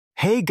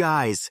Hey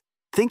guys,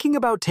 thinking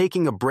about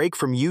taking a break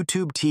from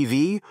YouTube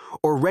TV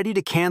or ready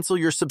to cancel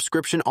your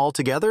subscription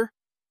altogether?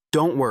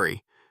 Don't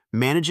worry,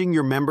 managing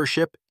your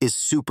membership is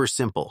super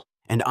simple,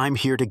 and I'm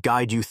here to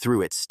guide you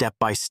through it step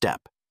by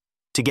step.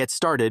 To get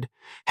started,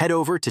 head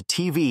over to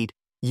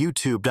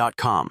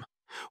tv.youtube.com.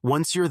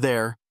 Once you're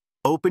there,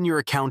 open your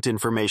account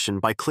information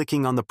by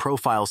clicking on the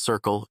profile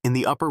circle in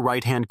the upper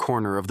right-hand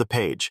corner of the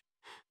page.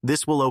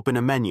 This will open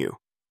a menu.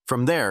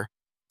 From there,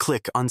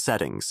 click on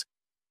Settings.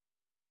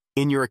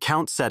 In your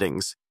account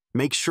settings,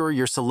 make sure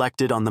you're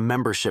selected on the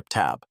Membership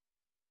tab.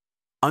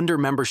 Under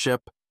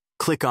Membership,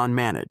 click on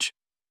Manage.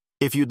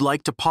 If you'd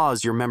like to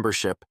pause your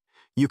membership,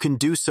 you can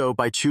do so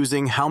by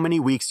choosing how many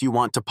weeks you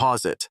want to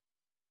pause it.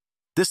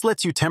 This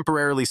lets you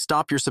temporarily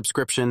stop your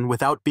subscription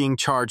without being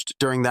charged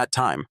during that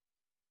time.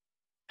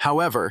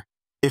 However,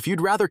 if you'd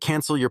rather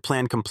cancel your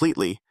plan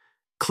completely,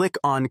 click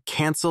on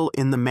Cancel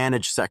in the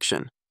Manage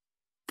section.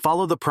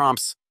 Follow the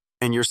prompts,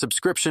 and your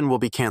subscription will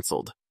be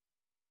canceled.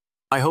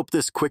 I hope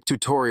this quick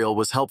tutorial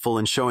was helpful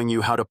in showing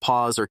you how to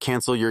pause or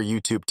cancel your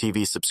YouTube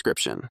TV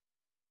subscription.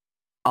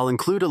 I'll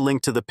include a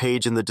link to the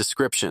page in the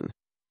description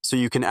so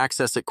you can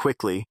access it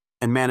quickly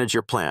and manage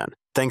your plan.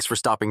 Thanks for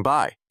stopping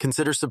by.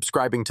 Consider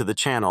subscribing to the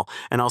channel,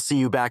 and I'll see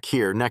you back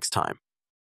here next time.